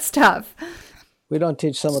 kids that stuff. We don't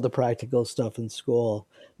teach some of the practical stuff in school.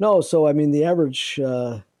 No, so I mean the average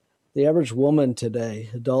woman today,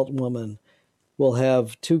 adult woman, will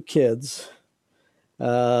have two kids,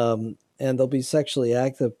 and they'll be sexually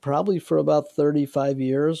active probably for about 35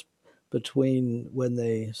 years, between when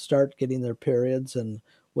they start getting their periods and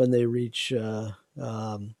when they reach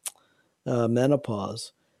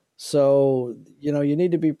menopause. So, you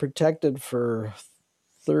need to be protected for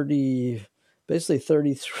 30, basically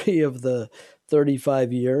 33 of the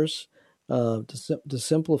 35 years to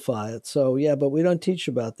simplify it. So, yeah, but we don't teach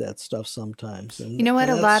about that stuff sometimes. You And, know what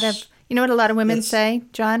and a lot of that's, you know what a lot of women that's, say,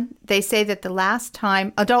 John? They say that the last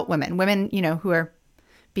time adult women, who are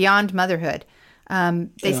beyond motherhood, they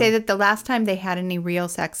yeah, say that the last time they had any real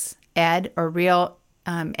sex ed or real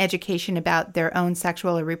education about their own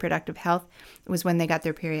sexual or reproductive health was when they got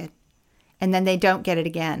their period, and then they don't get it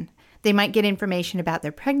again. They might get information about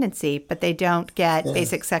their pregnancy, but they don't get yeah,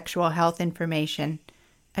 basic sexual health information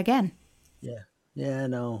again. yeah, yeah,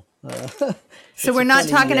 no. So It's we're a not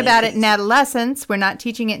funny, talking about it in adolescence. We're not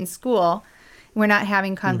teaching it in school. We're not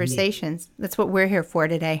having mhm. conversations. That's what we're here for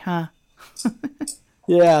today, huh?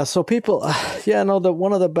 Yeah, so people, yeah, no,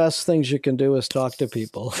 one of the best things you can do is talk to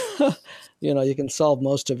people. You can solve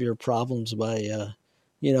most of your problems by,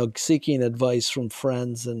 seeking advice from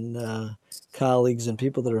friends and colleagues and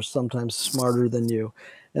people that are sometimes smarter than you.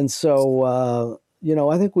 And so,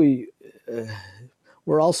 I think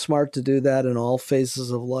we're all smart to do that in all phases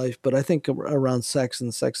of life. But I think around sex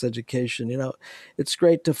and sex education, it's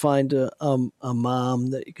great to find a mom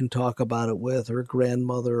that you can talk about it with, or a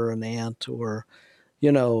grandmother, or an aunt, or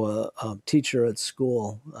a teacher at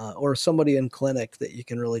school, or somebody in clinic that you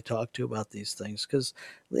can really talk to about these things. Because,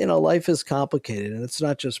 life is complicated, and it's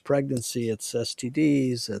not just pregnancy, it's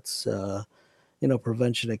STDs, it's,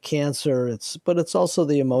 prevention of cancer. But it's also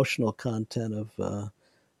the emotional content of,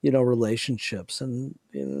 relationships. And,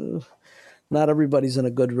 not everybody's in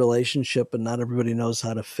a good relationship, and not everybody knows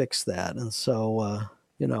how to fix that. And so,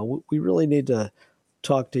 we really need to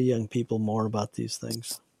talk to young people more about these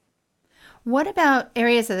things. What about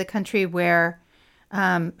areas of the country where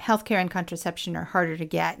healthcare and contraception are harder to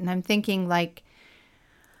get? And I'm thinking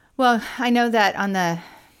well, I know that on the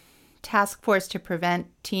task force to prevent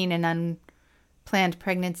teen and unplanned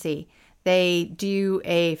pregnancy, they do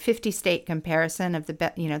a 50 state comparison of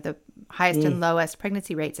the highest and Mm, lowest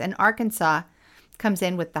pregnancy rates, and Arkansas comes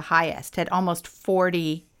in with the highest at almost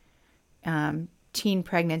 40 teen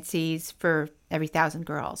pregnancies for every 1,000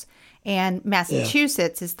 girls, and yeah.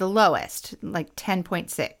 Massachusetts is the lowest, like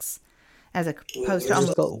 10.6, as opposed to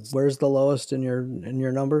almost. Where's the lowest in your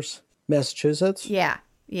numbers? Massachusetts? Yeah,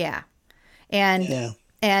 yeah. and Yeah.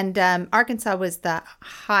 and Arkansas was the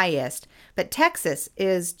highest, but Texas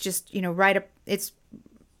is just right up. It's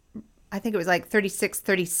I think it was like 36,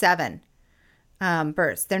 37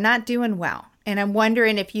 births. They're not doing well, and I'm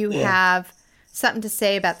wondering if you Yeah. have something to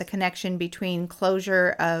say about the connection between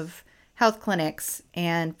closure of health clinics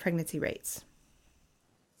and pregnancy rates.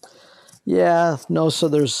 Yeah, no, so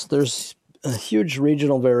there's a huge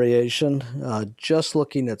regional variation. Just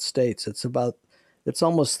looking at states, it's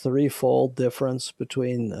almost threefold difference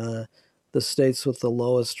between the states with the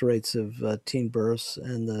lowest rates of teen births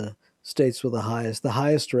and the states with the highest. The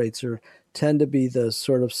highest rates tend to be the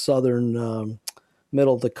sort of southern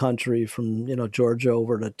middle of the country, from Georgia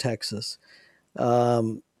over to Texas.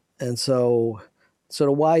 Um, and so,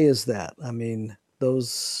 why is that? I mean, those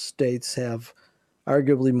states have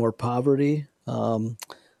arguably more poverty.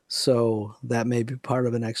 So that may be part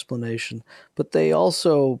of an explanation. But they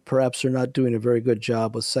also perhaps are not doing a very good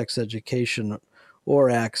job with sex education or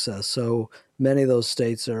access. So many of those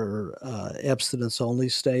states are abstinence only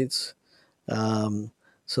states. Um,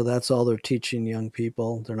 so that's all they're teaching young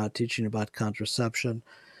people. They're not teaching about contraception.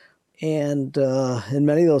 And in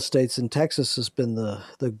many of those states, and Texas has been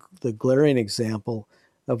the glaring example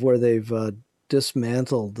of where they've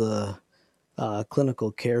dismantled the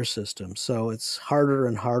clinical care system. So it's harder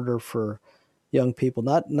and harder for young people,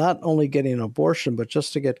 not only getting an abortion, but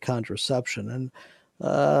just to get contraception. And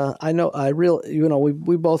I know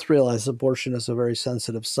we both realize abortion is a very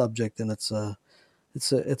sensitive subject, and it's a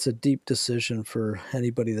deep decision for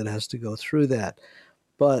anybody that has to go through that.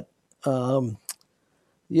 But um,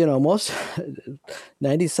 most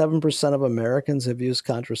 97% of Americans have used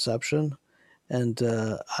contraception, and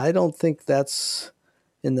I don't think that's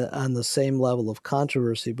on the same level of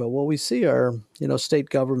controversy. But what we see are, state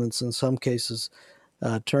governments in some cases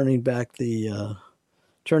turning back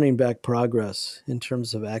progress in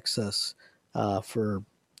terms of access for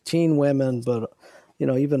teen women, but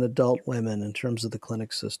even adult women in terms of the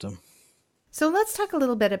clinic system. So let's talk a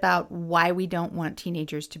little bit about why we don't want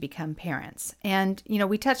teenagers to become parents. And,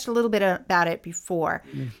 we touched a little bit about it before.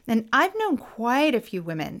 And I've known quite a few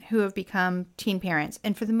women who have become teen parents.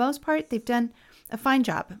 And for the most part, they've done a fine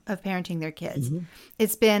job of parenting their kids.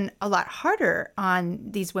 It's been a lot harder on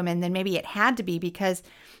these women than maybe it had to be because,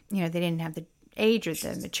 they didn't have the age or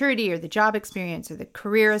the maturity or the job experience or the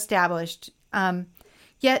career established.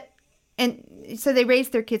 Yet, and so they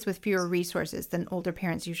raised their kids with fewer resources than older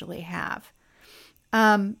parents usually have.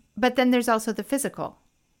 But then there's also the physical,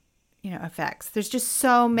 effects. There's just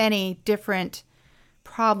so many different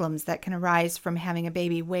problems that can arise from having a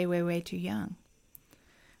baby way, way, way too young.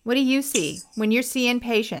 What do you see when you're seeing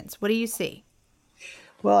patients? What do you see?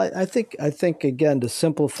 Well, I think again, to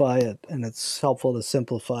simplify it, and it's helpful to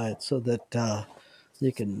simplify it so that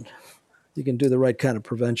you can do the right kind of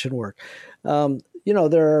prevention work.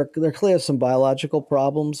 There clearly some biological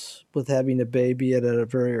problems with having a baby at a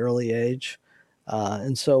very early age.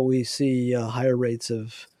 And so we see higher rates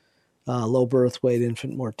of low birth weight,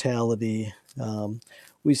 infant mortality.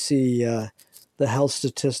 We see the health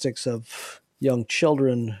statistics of young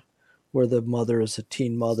children where the mother is a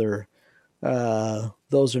teen mother.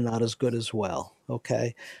 Those are not as good as well.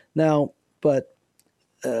 Okay. Now, but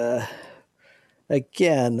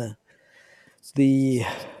again,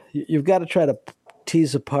 you've got to try to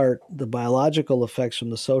tease apart the biological effects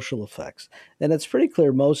from the social effects. And it's pretty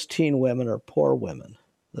clear most teen women are poor women,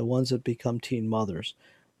 the ones that become teen mothers.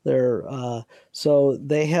 So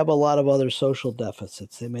they have a lot of other social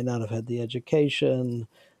deficits. They may not have had the education.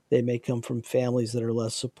 They may come from families that are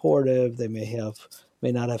less supportive. They may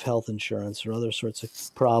not have health insurance or other sorts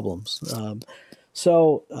of problems. And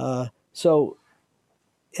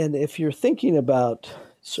if you're thinking about,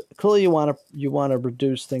 clearly you want to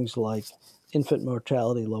reduce things like infant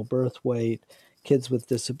mortality, low birth weight, kids with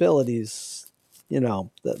disabilities,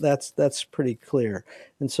 that's pretty clear.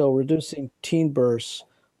 And so reducing teen births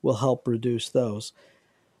will help reduce those.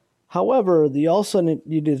 However, you also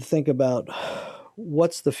need to think about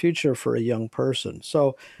what's the future for a young person.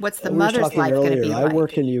 So what's the mother's life going to be like? I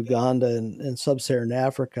work in Uganda and sub-Saharan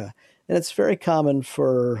Africa, and it's very common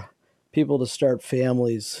for people to start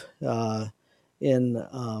families in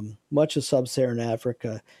much of sub-Saharan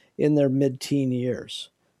Africa in their mid-teen years.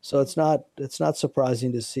 So it's not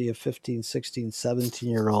surprising to see a 15, 16,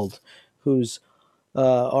 17-year-old who's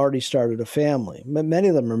already started a family. Many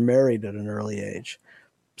of them are married at an early age.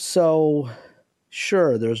 So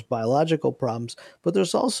sure, there's biological problems, but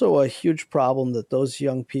there's also a huge problem that those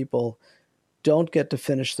young people don't get to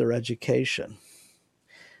finish their education.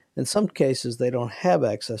 In some cases, they don't have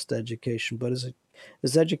access to education, but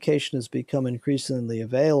as education has become increasingly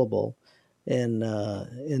available in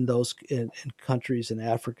countries in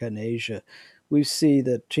Africa and Asia, we see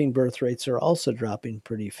that teen birth rates are also dropping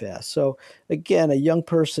pretty fast. So again, a young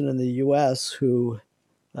person in the U.S. who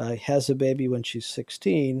has a baby when she's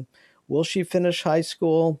 16, will she finish high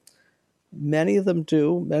school? Many of them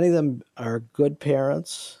do. Many of them are good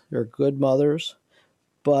parents, they're good mothers,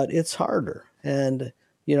 but it's harder. And,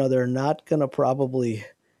 they're not going to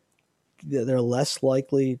they're less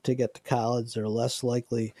likely to get to college. They're less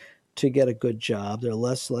likely to get a good job. They're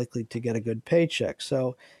less likely to get a good paycheck.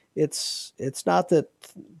 So it's not that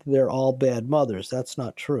they're all bad mothers. That's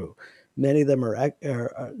not true. Many of them are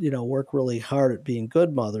work really hard at being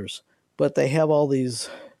good mothers, but they have all these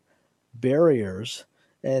barriers,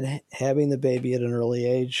 and having the baby at an early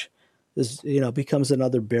age becomes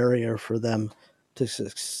another barrier for them to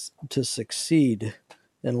succeed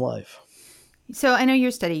in life. So I know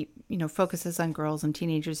your study, focuses on girls and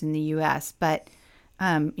teenagers in the U.S., but,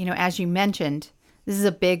 as you mentioned, this is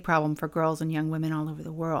a big problem for girls and young women all over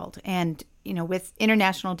the world. And, with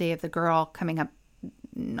International Day of the Girl coming up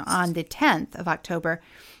on the 10th of October,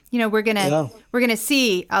 we're gonna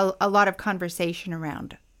see a lot of conversation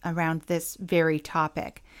around this very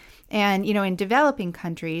topic. And, in developing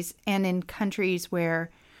countries and in countries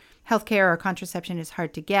where healthcare or contraception is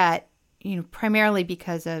hard to get, primarily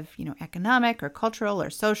because of, economic or cultural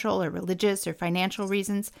or social or religious or financial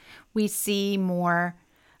reasons, we see more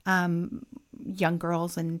young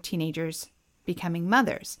girls and teenagers becoming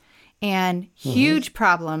mothers. And huge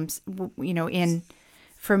problems,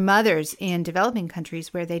 for mothers in developing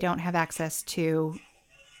countries where they don't have access to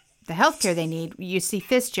the healthcare they need. You see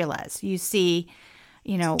fistulas, you see,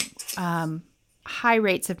 high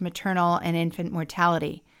rates of maternal and infant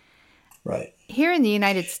mortality. Right. Here in the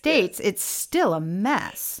United States, it's still a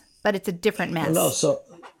mess, but it's a different mess. The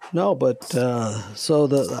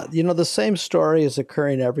same story is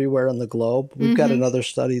occurring everywhere in the globe. We've got another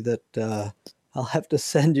study that I'll have to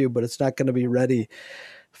send you, but it's not going to be ready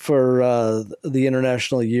for the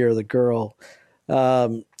International Year of the Girl.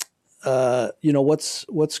 Um,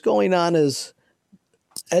 what's going on is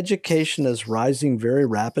education is rising very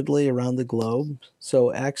rapidly around the globe.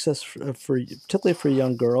 So access for particularly for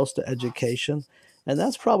young girls to education, and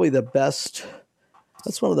that's probably the best.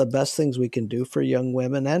 That's one of the best things we can do for young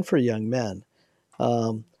women and for young men.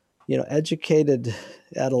 Um, educated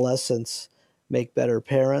adolescents make better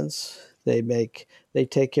parents. They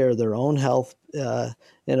take care of their own health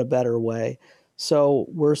in a better way. So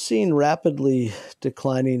we're seeing rapidly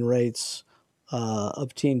declining rates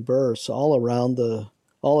of teen births all around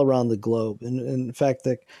the globe. And in fact,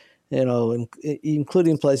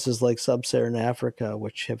 including places like sub-Saharan Africa,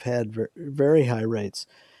 which have had very high rates.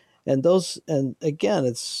 And again,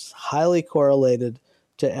 it's highly correlated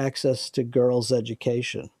to access to girls'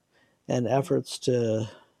 education and efforts to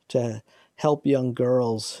help young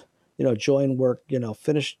girls, join work,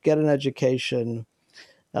 get an education,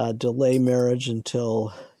 delay marriage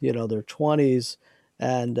until their 20s,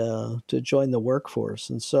 and to join the workforce.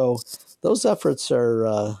 And so those efforts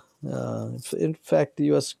are, in fact, the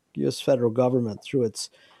U.S. federal government through its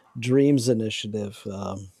Dreams Initiative.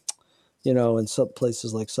 In some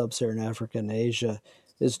places like sub-Saharan Africa and Asia,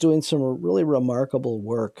 is doing some really remarkable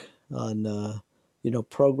work on,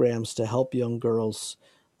 programs to help young girls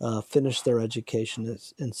finish their education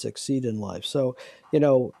and succeed in life. So, you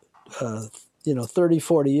know, uh, 30,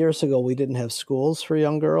 40 years ago, we didn't have schools for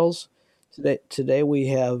young girls. Today we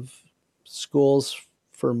have schools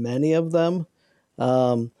for many of them.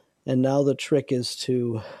 Um, and now the trick is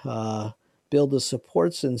to build the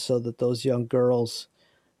supports in so that those young girls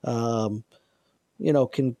um,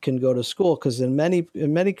 can go to school, because in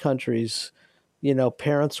many countries,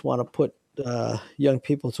 parents want to put young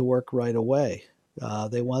people to work right away.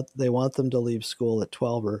 They want them to leave school at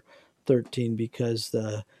 12 or 13 because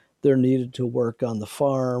they're needed to work on the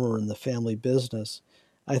farm or in the family business.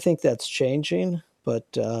 I think that's changing, but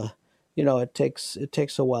it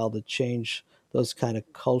takes a while to change those kind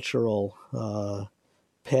of cultural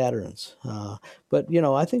patterns. But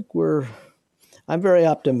I think I'm very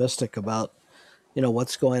optimistic about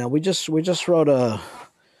what's going on. We just wrote a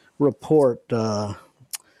report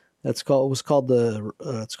it's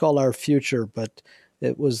called Our Future, but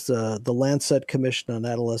it was the Lancet Commission on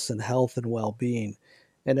Adolescent Health and Well-being,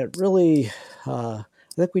 and it really I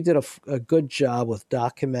think we did a good job with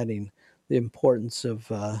documenting the importance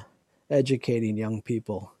of educating young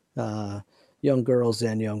people, young girls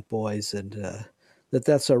and young boys, and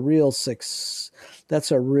that's a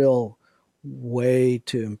real way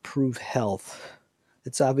to improve health.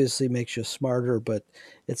 It's obviously makes you smarter, but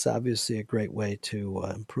it's obviously a great way to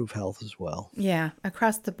improve health as well. Yeah,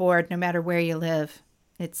 across the board, no matter where you live.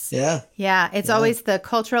 It's Yeah, yeah, it's yeah, always the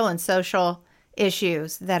cultural and social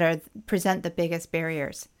issues that present the biggest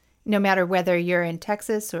barriers. No matter whether you're in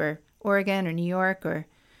Texas or Oregon or New York or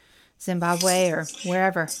Zimbabwe or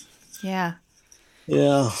wherever. Yeah.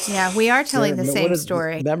 yeah. Yeah, we are telling the What same did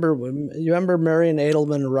story. you remember Marion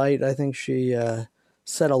Edelman Wright? I think she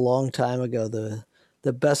said a long time ago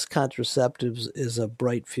the best contraceptives is a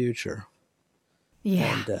bright future,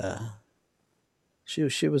 Yeah. and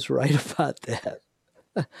she was right about that.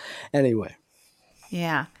 Anyway,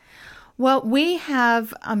 Yeah. Well, we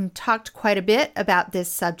have talked quite a bit about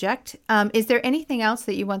this subject. Is there anything else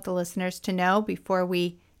that you want the listeners to know before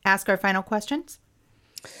we ask our final questions?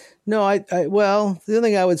 no, well, the other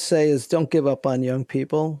thing I would say is don't give up on young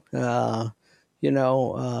people. There's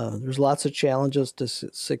lots of challenges to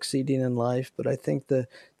succeeding in life, but I think the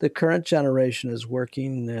current generation is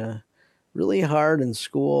working really hard in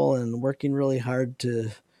school and working really hard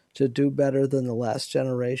to do better than the last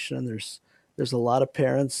generation. And there's a lot of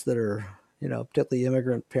parents that are, particularly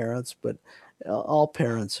immigrant parents, but all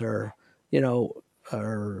parents you know,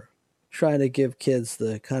 are trying to give kids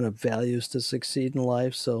the kind of values to succeed in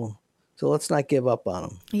life. So let's not give up on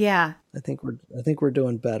them. Yeah. I think we're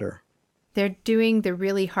doing better. They're doing the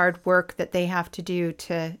really hard work that they have to do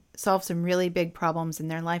to solve some really big problems in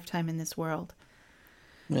their lifetime in this world.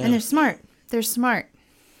 And Yeah, they're smart. They're smart.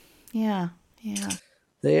 Yeah. Yeah.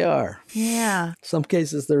 they are. Yeah. Some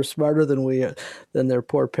cases they're smarter than their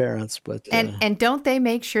poor parents, but And don't they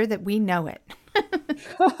make sure that we know it?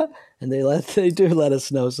 and they do let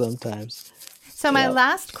us know sometimes. So my Yeah.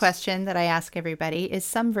 last question that I ask everybody is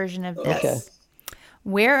some version of Okay. this.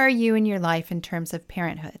 Where are you in your life in terms of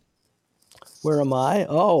parenthood? Where am I?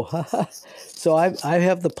 Oh, so I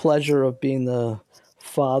have the pleasure of being the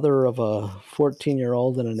father of a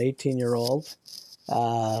 14-year-old and an 18-year-old.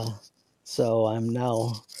 Uh, so I'm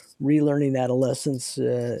now relearning adolescence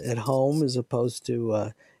at home as opposed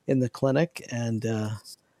to in the clinic, and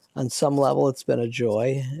on some level, it's been a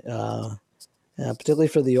joy, particularly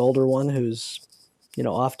for the older one who's,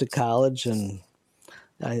 off to college, and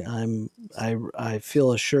I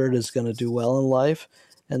feel assured is going to do well in life.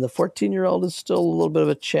 And the 14-year-old is still a little bit of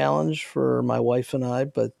a challenge for my wife and I,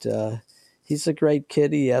 but he's a great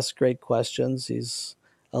kid. He asks great questions. He's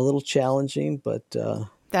a little challenging, but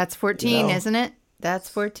that's 14, isn't it? That's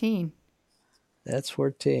 14. That's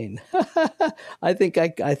 14. I think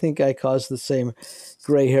I caused the same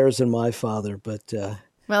gray hairs in my father, but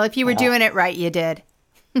well, if you were doing it right, you did.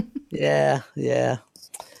 Yeah.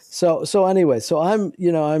 So anyway,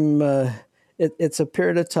 it's a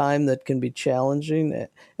period of time that can be challenging,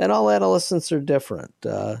 and all adolescents are different.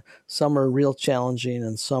 Some are real challenging,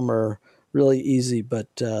 and some are really easy.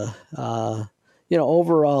 But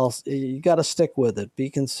overall, you got to stick with it. Be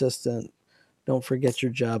consistent. Don't forget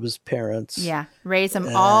your job as parents. Yeah, raise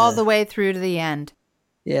them all the way through to the end.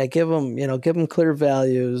 Yeah, give them clear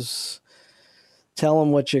values. Tell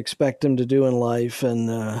them what you expect them to do in life,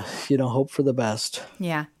 and hope for the best.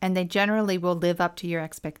 Yeah, and they generally will live up to your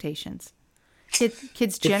expectations.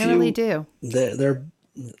 Kids generally do. They're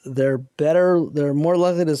better. They're more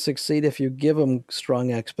likely to succeed if you give them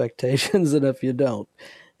strong expectations than if you don't.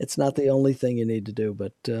 It's not the only thing you need to do,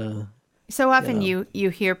 but so often you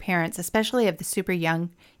hear parents, especially of the super young,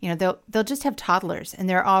 they'll just have toddlers, and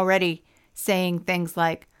they're already saying things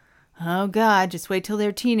like, "Oh God, just wait till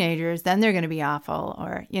they're teenagers, then they're going to be awful,"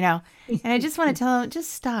 or and I just want to tell them,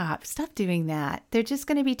 just stop doing that. They're just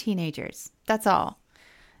going to be teenagers. That's all.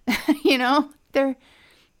 They're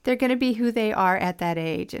going to be who they are at that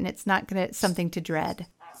age, and it's not something to dread.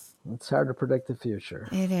 It's hard to predict the future.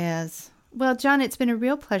 It is. Well, John, it's been a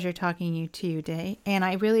real pleasure talking to you today, and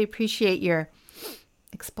I really appreciate your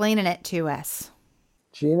explaining it to us.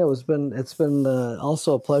 Gene, it's been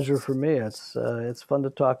also a pleasure for me. It's fun to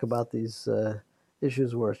talk about these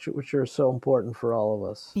issues which are so important for all of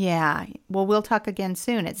us. Yeah. Well, we'll talk again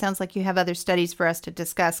soon. It sounds like you have other studies for us to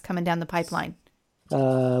discuss coming down the pipeline.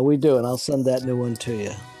 We do, and I'll send that new one to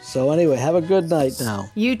you. So anyway, have a good night now.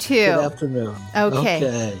 You too. Good afternoon.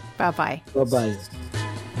 Okay. Bye-bye. Bye-bye.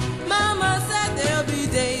 Mama said there'll be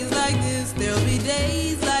days like this. There'll be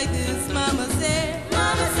days like this. Mama said,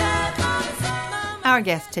 Mama said, Mama said, Mama. Our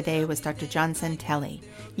guest today was Dr. John Santelli.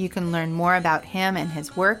 You can learn more about him and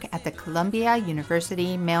his work at the Columbia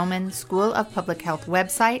University Mailman School of Public Health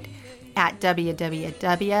website at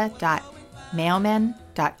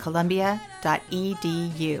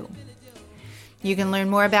www.mailman.columbia.edu. You can learn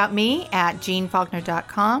more about me at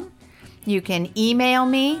jeanfaulkner.com. You can email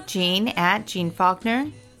me,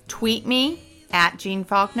 Jean@JeanFaulkner, tweet me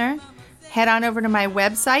 @JeanFaulkner. Head on over to my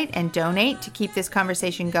website and donate to keep this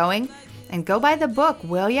conversation going. And go buy the book,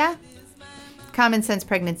 will ya? Common Sense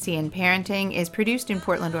Pregnancy and Parenting is produced in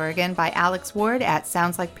Portland, Oregon by Alex Ward at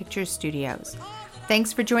Sounds Like Pictures Studios.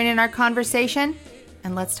 Thanks for joining our conversation,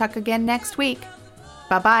 and let's talk again next week.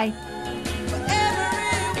 Bye-bye.